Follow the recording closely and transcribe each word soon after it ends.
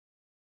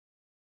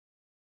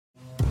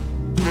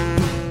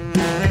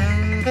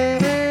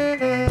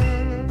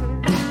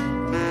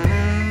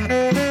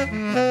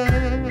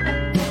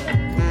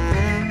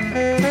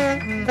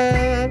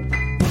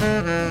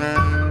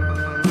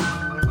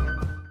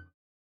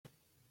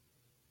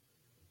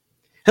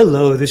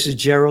Hello, this is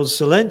Gerald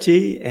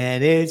Salenti,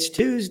 and it's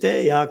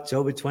Tuesday,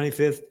 October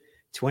 25th,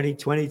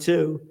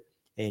 2022.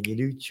 And your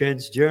new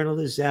Trends Journal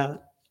is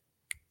out.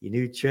 Your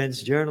new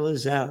Trends Journal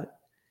is out.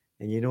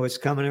 And you know what's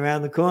coming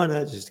around the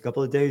corner, just a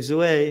couple of days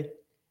away.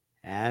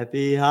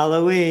 Happy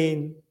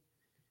Halloween.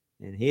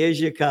 And here's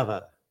your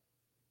cover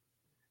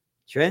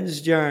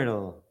Trends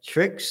Journal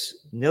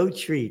Tricks, No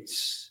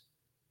Treats.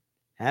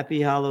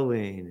 Happy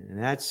Halloween.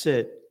 And that's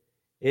it.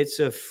 It's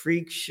a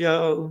freak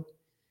show.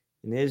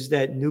 And there's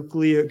that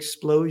nuclear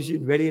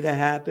explosion ready to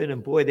happen.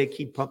 And boy, they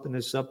keep pumping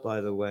this up, by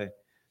the way,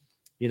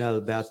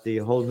 about the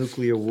whole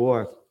nuclear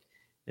war.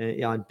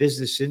 And on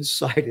Business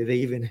Insider, they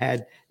even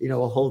had, a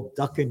whole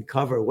duck and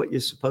cover what you're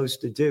supposed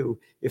to do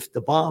if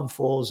the bomb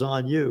falls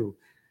on you.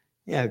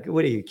 Yeah,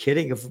 what are you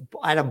kidding? If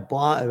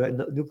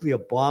a nuclear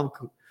bomb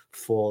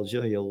falls,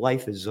 your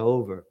life is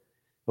over.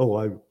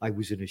 Oh, I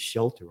was in a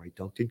shelter. I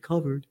ducked and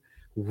covered.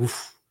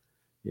 Woof.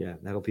 Yeah,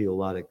 that'll be a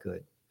lot of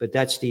good. But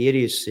that's the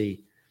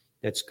idiocy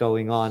that's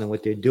going on, and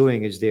what they're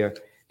doing is they're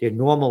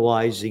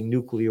normalizing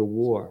nuclear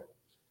war,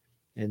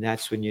 and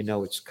that's when you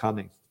know it's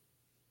coming.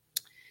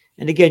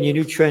 And again, your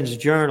new Trends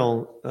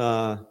Journal,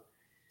 the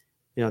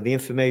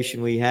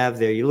information we have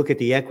there. You look at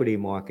the equity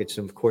markets,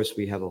 and of course,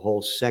 we have a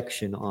whole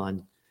section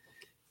on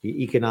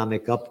the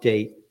economic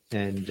update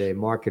and the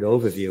market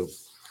overview.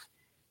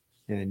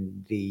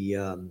 And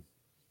the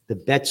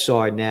bets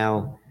are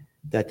now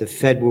that the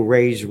Fed will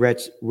raise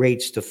rates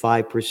to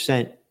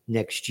 5%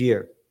 next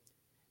year.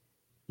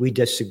 We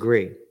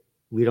disagree.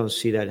 We don't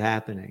see that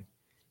happening.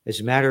 As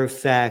a matter of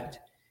fact,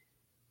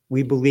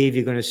 we believe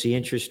you're going to see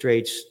interest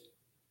rates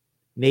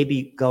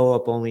maybe go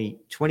up only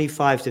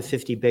 25 to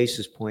 50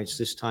 basis points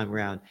this time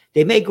around.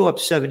 They may go up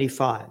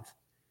 75.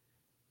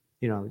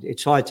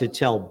 It's hard to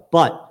tell.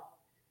 But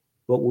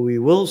what we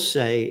will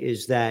say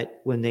is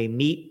that when they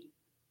meet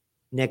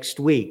next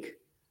week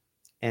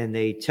and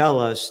they tell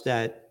us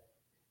that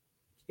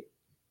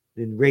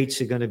the rates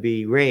are going to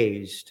be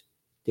raised,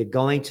 they're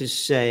going to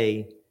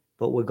say,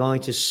 but we're going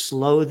to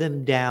slow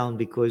them down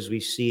because we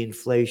see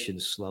inflation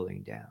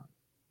slowing down.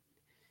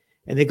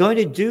 And they're going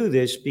to do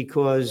this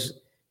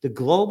because the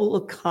global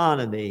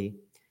economy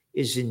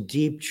is in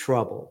deep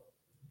trouble.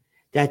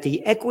 That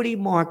the equity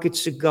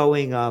markets are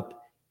going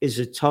up is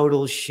a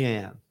total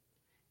sham.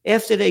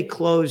 After they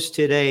closed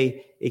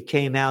today, it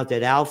came out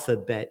that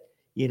Alphabet,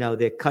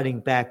 they're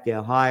cutting back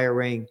their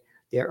hiring,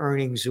 their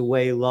earnings are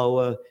way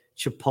lower.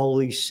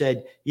 Chipotle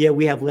said, yeah,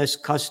 we have less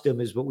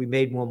customers, but we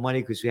made more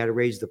money because we had to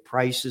raise the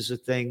prices of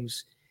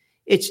things.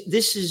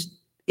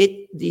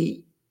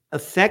 The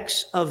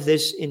effects of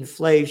this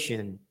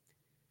inflation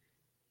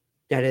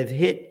that have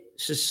hit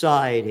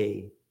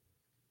society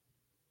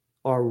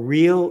are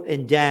real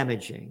and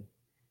damaging.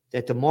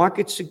 That the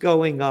markets are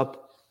going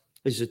up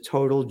is a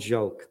total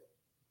joke.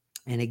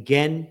 And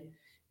again,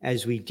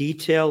 as we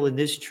detail in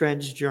this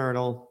Trends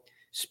Journal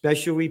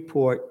special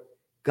report,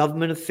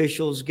 government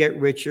officials get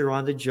richer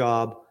on the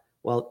job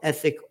while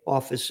ethic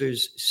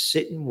officers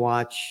sit and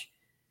watch.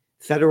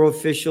 Federal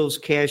officials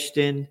cashed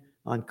in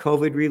on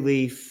COVID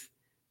relief.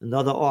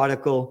 Another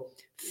article,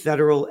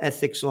 Federal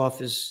Ethics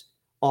Office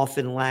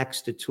often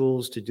lacks the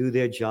tools to do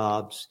their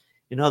jobs.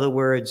 In other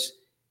words,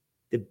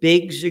 the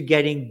bigs are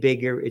getting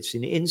bigger. It's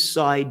an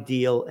inside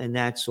deal, and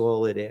that's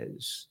all it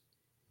is.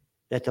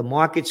 That the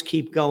markets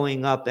keep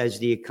going up as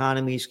the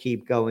economies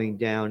keep going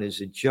down is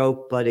a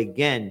joke. But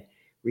again,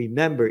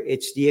 remember,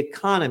 it's the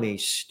economy,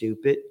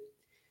 stupid.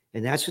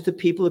 And that's what the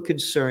people are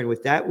concerned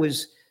with. That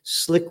was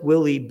Slick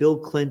Willie, Bill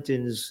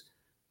Clinton's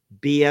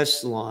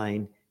BS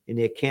line in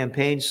their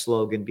campaign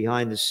slogan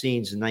behind the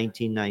scenes in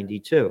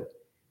 1992.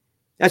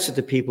 That's what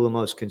the people are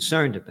most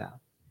concerned about.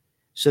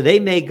 So they're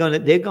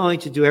going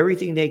to do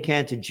everything they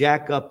can to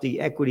jack up the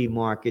equity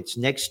markets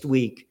next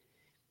week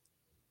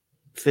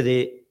for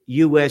the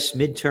U.S.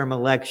 midterm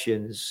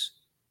elections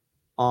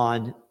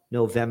on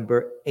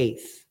November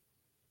 8th.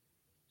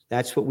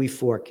 That's what we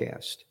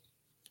forecast.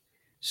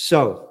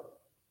 So,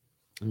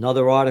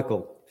 another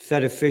article,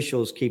 Fed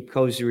officials keep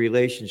cozy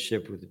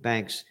relationship with the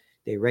banks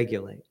they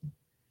regulate.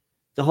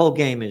 The whole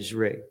game is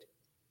rigged.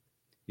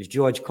 As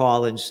George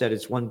Carlin said,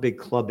 it's one big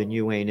club and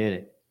you ain't in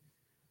it.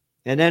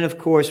 And then, of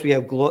course, we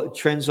have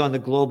trends on the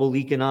global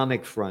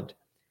economic front.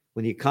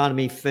 When the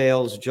economy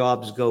fails,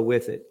 jobs go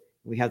with it.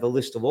 We have the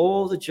list of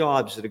all the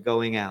jobs that are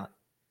going out.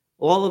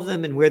 All of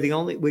them, and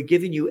we're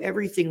giving you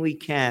everything we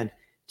can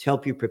to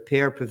help you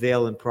prepare,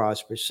 prevail, and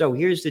prosper. So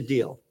here's the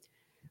deal.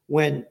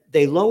 When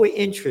they lower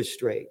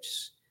interest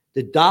rates,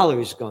 the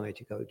dollar is going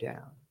to go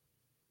down.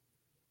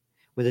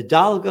 When the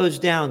dollar goes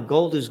down,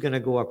 gold is going to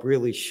go up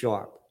really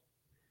sharp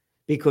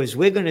because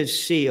we're going to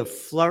see a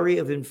flurry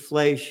of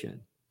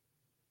inflation.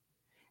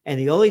 And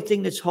the only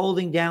thing that's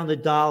holding down the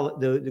dollar,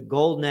 the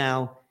gold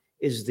now,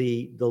 is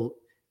the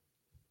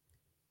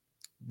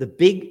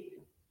big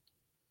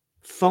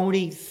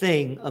phony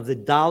thing of the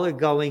dollar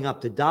going up.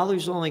 The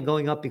dollar's only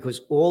going up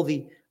because all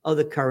the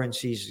other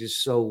currencies are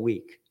so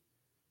weak.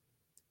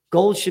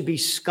 Gold should be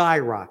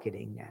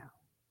skyrocketing now.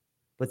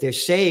 But they're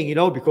saying,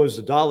 because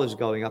the dollar's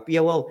going up.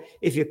 Yeah, well,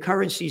 if your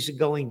currencies are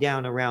going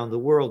down around the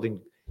world and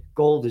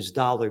gold is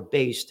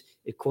dollar-based.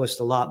 It costs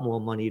a lot more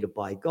money to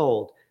buy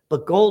gold.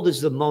 But gold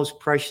is the most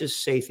precious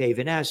safe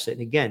haven asset.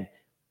 And again,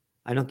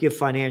 I don't give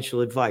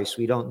financial advice.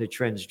 We don't in the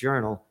Trends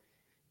Journal.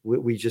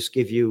 We just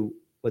give you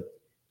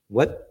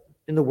what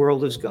in the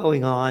world is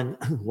going on,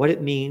 what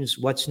it means,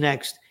 what's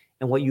next,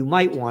 and what you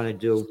might want to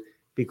do,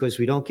 because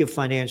we don't give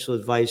financial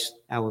advice.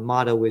 Our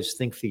motto is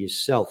think for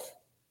yourself.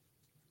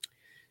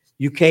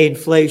 UK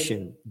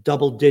inflation,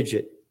 double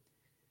digit.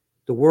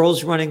 The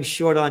world's running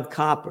short on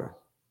copper.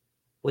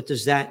 What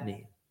does that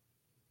mean?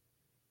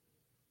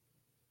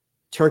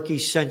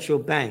 Turkey's central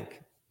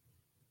bank.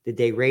 Did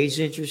they raise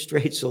interest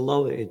rates or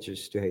lower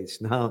interest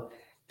rates? No,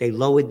 they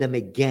lowered them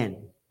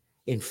again.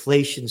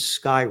 Inflation's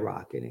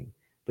skyrocketing.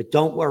 But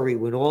don't worry,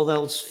 when all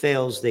else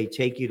fails, they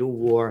take you to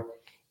war,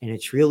 and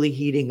it's really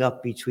heating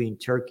up between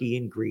Turkey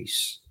and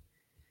Greece.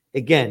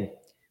 Again,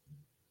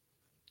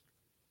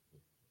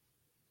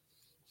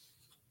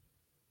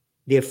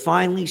 they're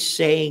finally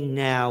saying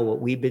now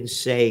what we've been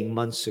saying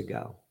months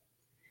ago,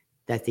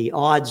 that the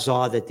odds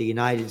are that the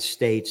United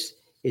States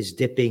is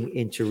dipping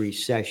into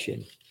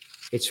recession.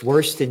 It's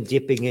worse than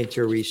dipping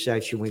into a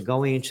recession. We're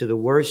going into the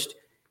worst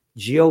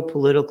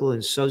geopolitical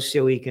and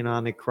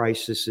socioeconomic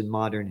crisis in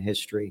modern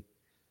history.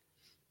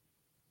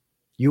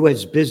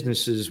 U.S.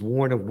 businesses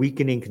warn of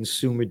weakening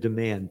consumer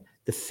demand,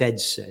 the Fed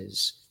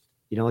says.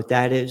 You know what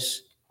that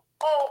is?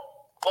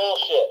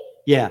 Bullshit.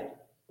 Yeah,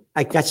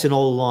 that's an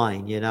old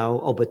line, you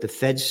know. Oh, but the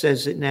Fed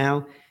says it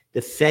now.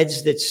 The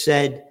Feds that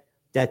said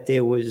that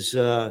there was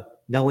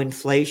no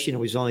inflation, it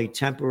was only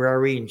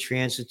temporary and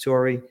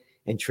transitory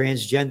and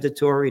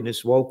transgendatory in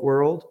this woke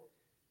world.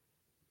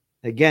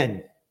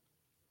 Again,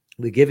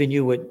 we're giving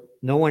you what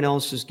no one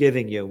else is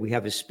giving you. We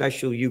have a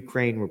special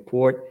Ukraine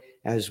report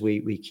as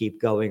we keep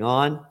going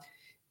on.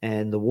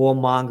 And the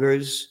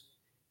warmongers,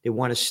 they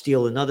want to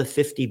steal another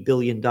 $50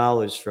 billion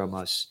from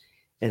us.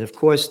 And of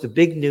course, the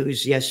big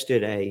news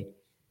yesterday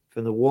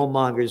from the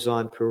warmongers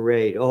on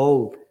parade,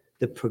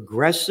 the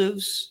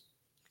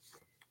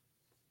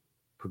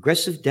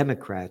progressive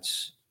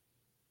Democrats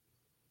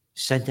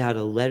sent out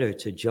a letter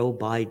to Joe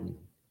Biden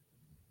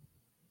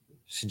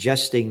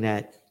suggesting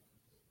that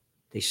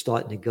they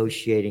start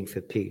negotiating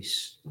for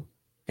peace.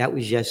 That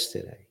was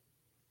yesterday.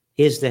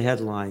 Here's the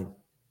headline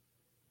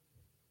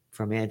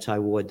from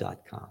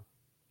antiwar.com.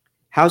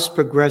 House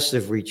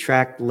progressive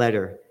retract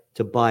letter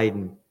to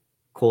Biden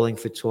calling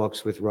for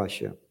talks with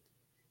Russia.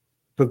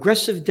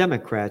 Progressive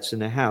Democrats in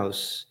the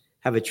House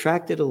have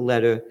attracted a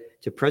letter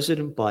to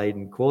President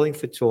Biden calling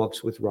for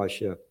talks with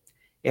Russia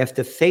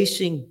after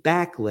facing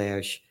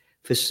backlash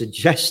for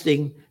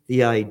suggesting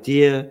the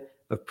idea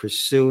of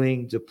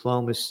pursuing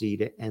diplomacy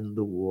to end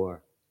the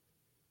war.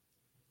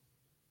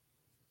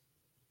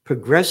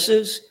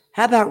 Progressives?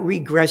 How about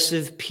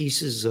regressive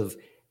pieces of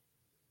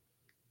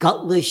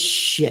gutless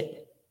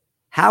shit?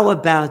 How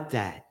about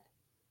that?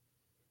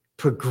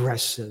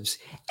 Progressives.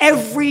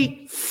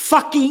 Every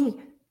fucking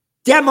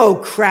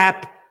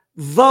Democrat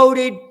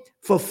voted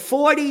for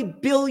 $40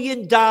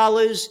 billion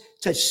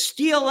to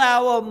steal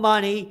our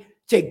money,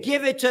 to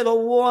give it to the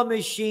war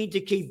machine, to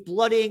keep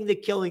bloodying the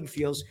killing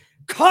fields.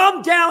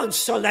 Calm down,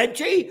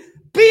 Celente.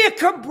 Be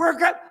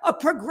a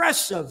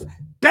progressive.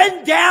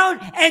 Bend down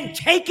and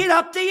take it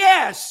up the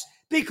ass,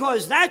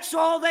 because that's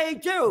all they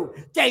do.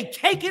 They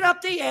take it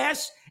up the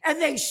ass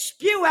and they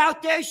spew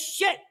out their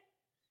shit.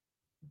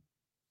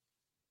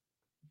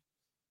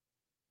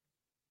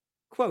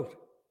 Quote,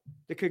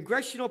 the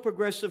Congressional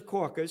Progressive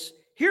Caucus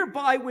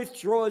hereby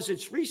withdraws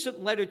its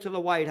recent letter to the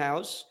White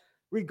House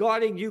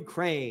regarding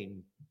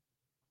Ukraine.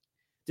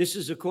 This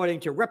is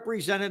according to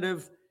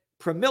Representative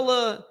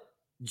Pramila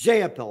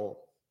Jayapal.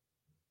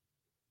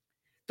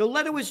 The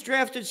letter was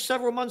drafted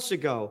several months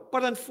ago,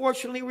 but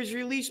unfortunately was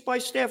released by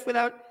staff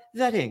without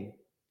vetting.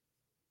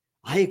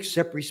 I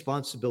accept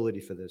responsibility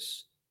for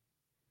this.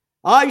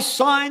 I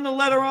signed the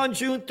letter on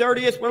June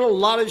 30th, but a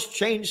lot has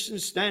changed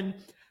since then.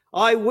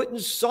 I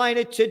wouldn't sign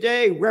it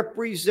today.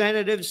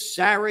 Representative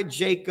Sarah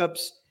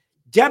Jacobs,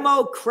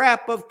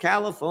 Democrat of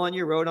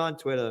California, wrote on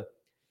Twitter.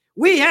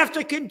 We have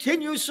to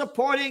continue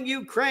supporting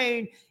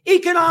Ukraine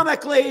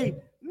economically,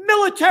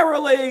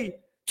 militarily,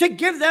 to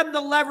give them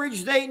the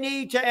leverage they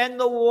need to end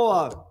the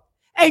war.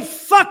 A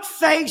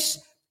fuckface,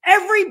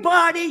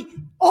 everybody,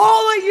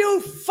 all of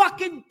you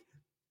fucking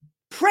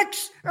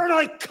pricks, or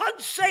I can't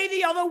say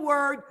the other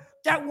word,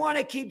 that want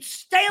to keep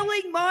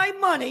stealing my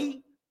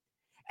money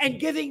and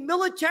giving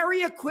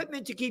military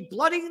equipment to keep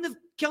bloodying the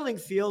killing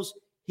fields.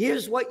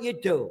 Here's what you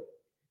do.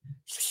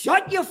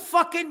 Shut your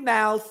fucking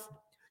mouth,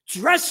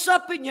 dress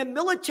up in your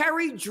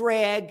military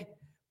drag,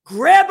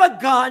 grab a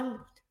gun,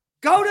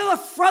 go to the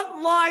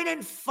front line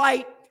and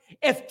fight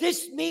if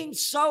this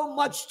means so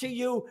much to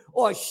you,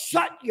 or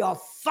shut your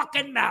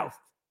fucking mouth.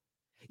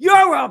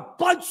 You're a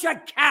bunch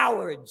of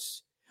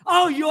cowards.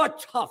 Oh, you're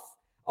tough.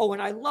 Oh,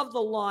 and I love the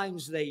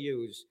lines they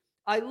use.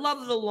 I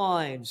love the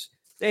lines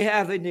they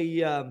have in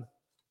the,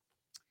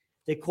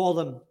 they call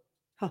them,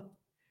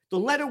 the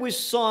letter was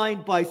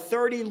signed by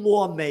 30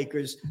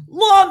 lawmakers.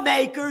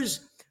 Lawmakers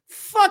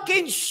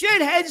Fucking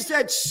shitheads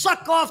that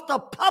suck off the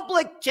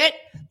public tit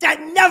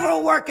that never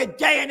work a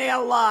day in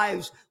their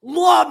lives.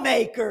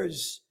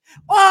 Lawmakers.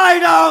 I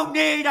don't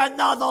need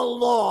another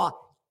law.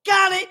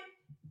 Got it?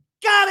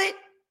 Got it?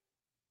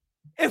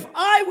 If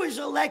I was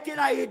elected,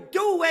 I'd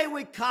do away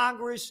with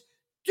Congress,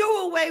 do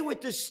away with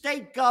the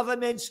state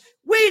governments.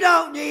 We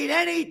don't need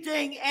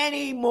anything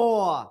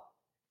anymore.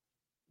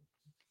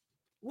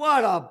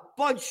 What a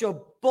bunch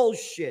of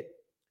bullshit.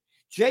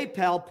 Jay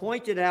Powell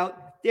pointed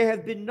out there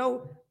have been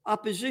no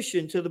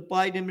opposition to the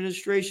Biden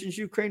administration's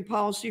Ukraine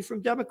policy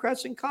from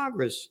Democrats in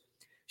Congress.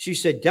 She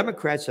said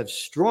Democrats have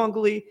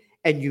strongly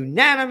and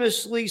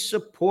unanimously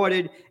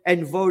supported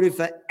and voted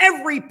for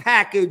every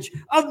package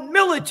of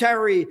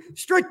military,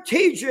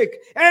 strategic,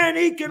 and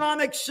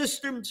economic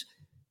systems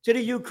to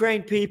the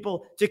Ukraine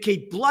people to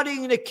keep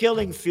blooding the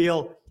killing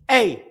field.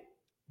 Hey,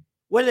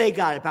 what do they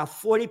got? About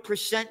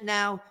 40%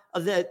 now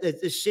of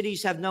the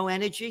cities have no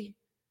energy?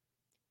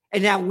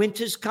 And now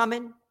winter's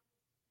coming?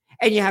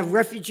 And you have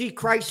refugee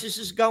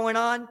crises going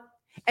on,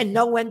 and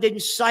no end in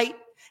sight,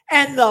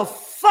 and the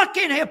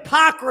fucking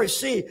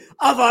hypocrisy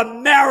of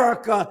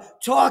America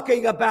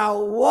talking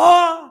about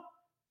war.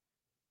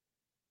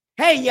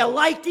 Hey, you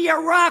like the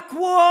Iraq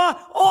war?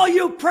 All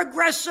you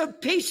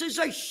progressive pieces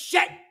of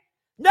shit.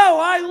 No,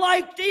 I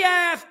like the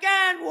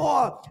Afghan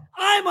war.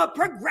 I'm a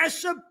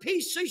progressive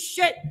piece of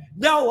shit.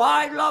 No,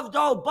 I loved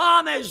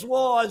Obama's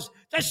wars,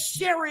 the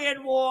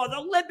Syrian war, the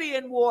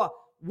Libyan war.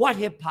 What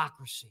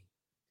hypocrisy.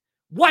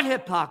 What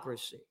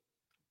hypocrisy.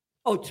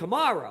 Oh,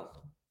 tomorrow,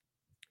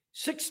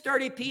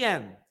 6:30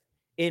 p.m.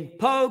 in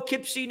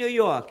Poughkeepsie, New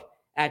York,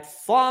 at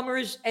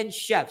Farmers and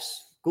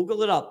Chefs.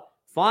 Google it up.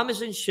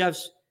 Farmers and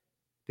Chefs,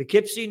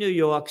 Poughkeepsie, New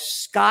York.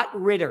 Scott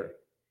Ritter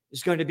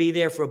is going to be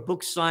there for a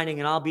book signing,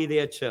 and I'll be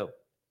there too.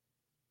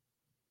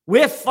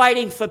 We're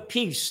fighting for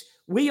peace.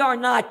 We are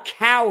not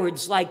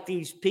cowards like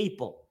these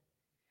people,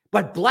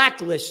 but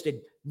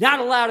blacklisted, not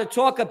allowed to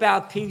talk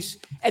about peace,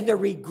 and the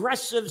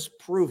regressives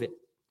prove it.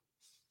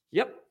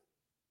 Yep.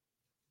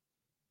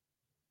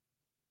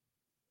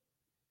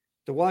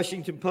 The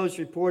Washington Post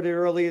reported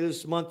earlier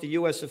this month the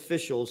U.S.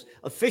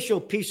 official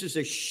pieces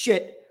of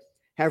shit,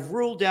 have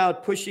ruled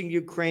out pushing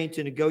Ukraine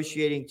to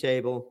negotiating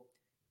table,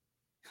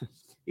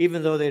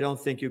 even though they don't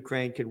think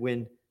Ukraine could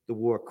win the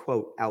war,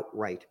 quote,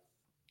 outright.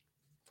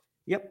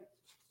 Yep.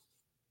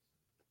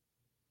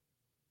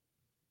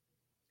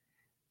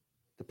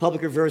 The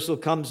public reversal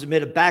comes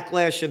amid a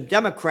backlash from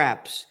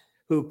Democrats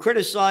who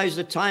criticized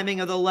the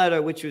timing of the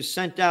letter, which was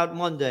sent out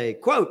Monday.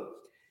 Quote,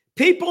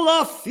 people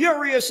are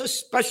furious,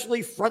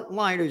 especially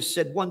frontliners,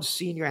 said one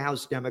senior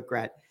House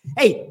Democrat.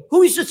 Hey,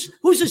 who's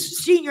a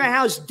senior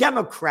House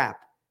Democrat?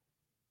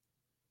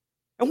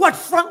 And what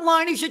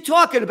frontliners you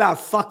talking about,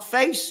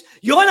 fuckface?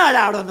 You're not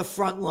out on the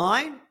front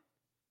line.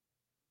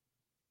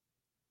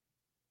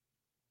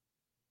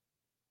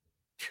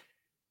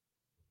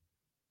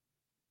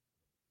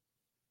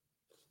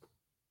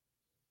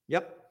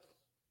 Yep.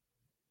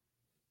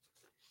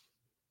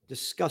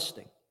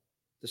 Disgusting.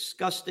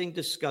 Disgusting,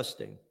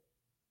 disgusting.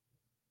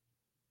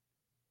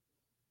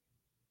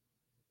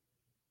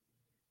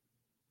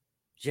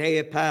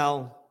 Jay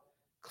Powell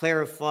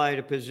clarified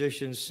a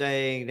position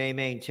saying they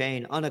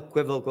maintain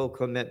unequivocal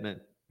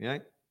commitment,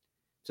 right,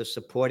 to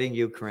supporting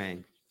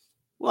Ukraine.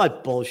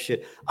 What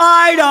bullshit.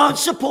 I don't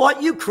support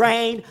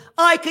Ukraine.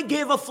 I could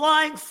give a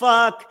flying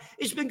fuck.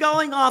 It's been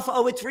going on for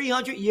over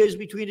 300 years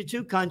between the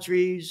two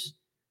countries.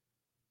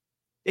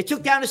 They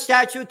took down a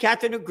statue of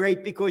Catherine the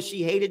Great because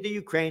she hated the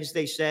Ukrainians,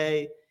 they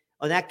say.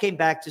 Oh, that came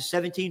back to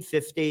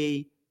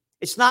 1750.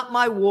 It's not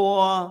my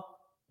war.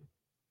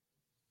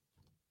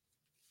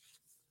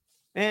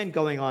 And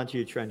going on to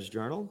your Trends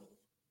Journal,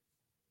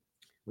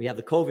 we have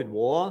the COVID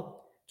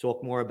war.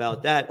 Talk more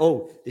about that.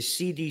 Oh, the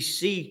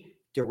CDC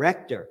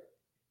director.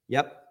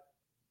 Yep.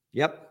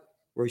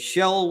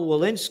 Rochelle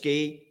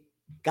Walensky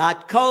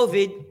got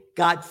COVID,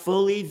 got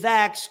fully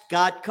vaxxed,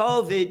 got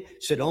COVID.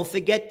 So don't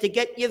forget to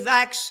get your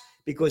vax,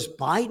 because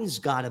Biden's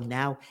got him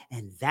now,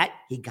 and that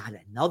he got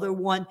another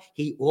one.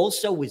 He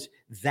also was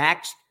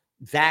vaxxed,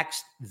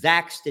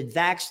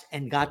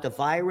 and got the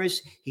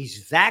virus.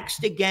 He's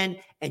vaxxed again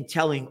and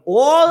telling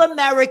all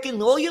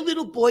American, all your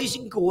little boys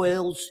and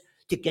girls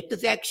to get the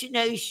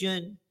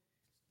vaccination.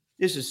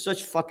 This is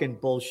such fucking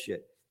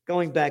bullshit.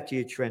 Going back to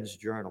your Trends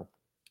Journal.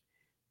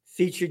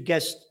 Featured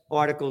guest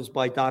articles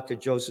by Dr.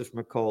 Joseph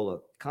Mercola.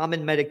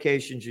 Common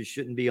medications you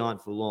shouldn't be on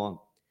for long.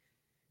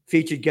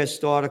 Featured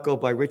guest article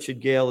by Richard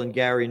Gale and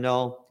Gary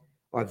Null.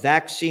 Are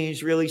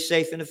vaccines really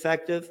safe and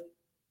effective?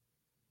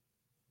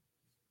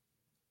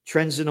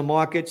 Trends in the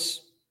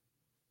markets.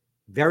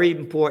 Very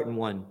important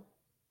one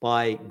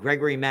by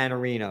Gregory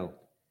Mannarino.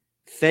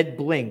 Fed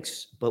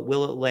blinks, but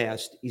will it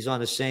last? He's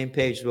on the same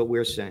page as what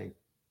we're saying.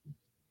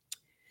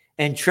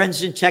 And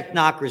Trends in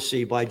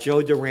Technocracy by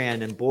Joe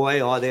Duran. And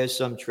boy, are there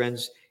some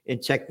trends in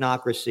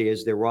technocracy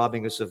as they're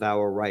robbing us of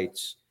our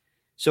rights.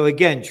 So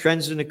again,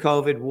 trends in the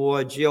COVID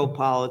war,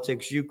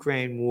 geopolitics,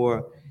 Ukraine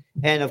war,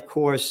 and of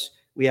course,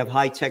 we have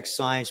High Tech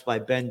Science by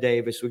Ben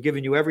Davis. We're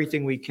giving you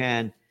everything we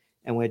can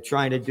and we're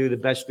trying to do the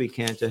best we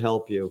can to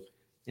help you.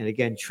 And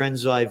again,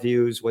 Trends Eye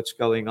Views, what's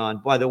going on.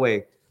 By the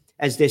way,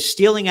 as they're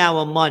stealing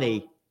our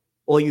money,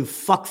 all you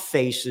fuck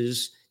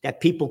faces that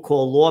people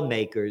call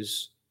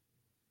lawmakers,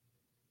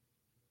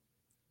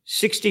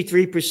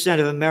 63%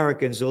 of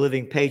Americans are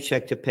living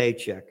paycheck to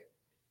paycheck,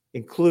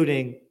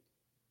 including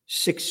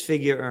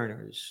six-figure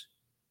earners.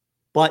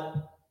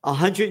 But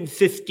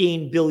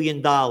 $115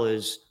 billion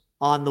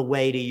on the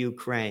way to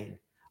Ukraine.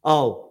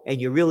 Oh,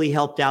 and you really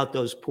helped out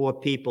those poor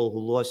people who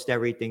lost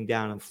everything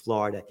down in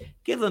Florida.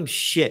 Give them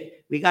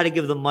shit. We got to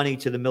give the money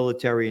to the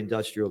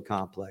military-industrial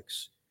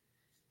complex.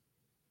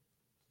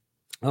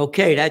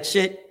 Okay, that's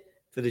it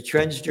for the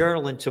Trends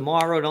Journal. And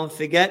tomorrow, don't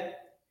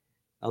forget,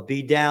 I'll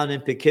be down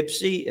in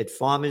Poughkeepsie at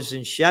Farmers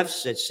and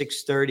Chefs at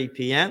 6:30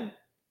 p.m.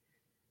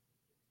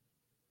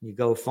 You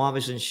go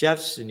Farmers and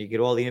Chefs and you get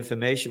all the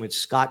information with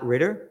Scott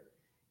Ritter.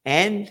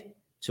 And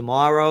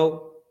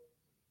tomorrow,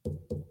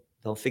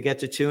 don't forget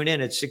to tune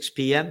in at 6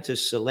 p.m. to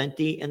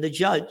Celente and the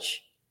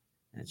Judge.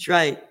 That's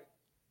right.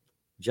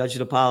 Judge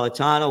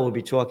Napolitano will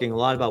be talking a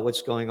lot about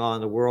what's going on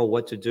in the world,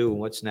 what to do, and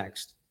what's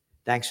next.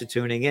 Thanks for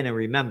tuning in. And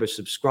remember,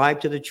 subscribe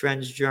to the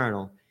Trends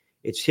Journal.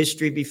 It's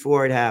history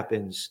before it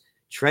happens.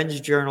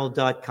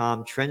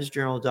 TrendsJournal.com,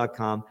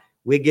 TrendsJournal.com.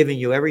 We're giving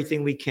you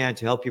everything we can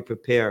to help you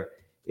prepare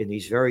in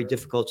these very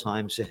difficult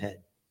times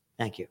ahead.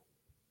 Thank you.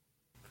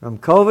 From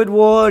COVID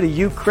war to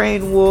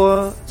Ukraine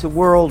war to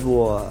world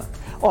war.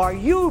 Are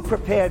you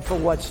prepared for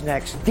what's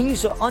next?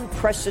 These are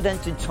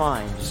unprecedented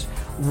times.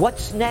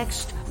 What's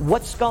next?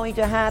 What's going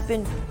to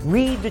happen?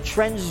 Read the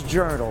Trends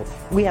Journal.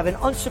 We have an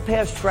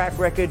unsurpassed track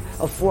record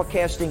of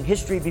forecasting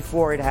history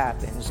before it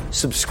happens.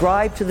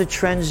 Subscribe to the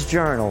Trends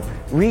Journal.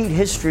 Read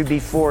history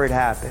before it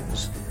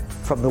happens.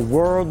 From the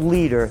world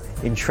leader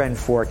in trend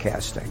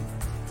forecasting.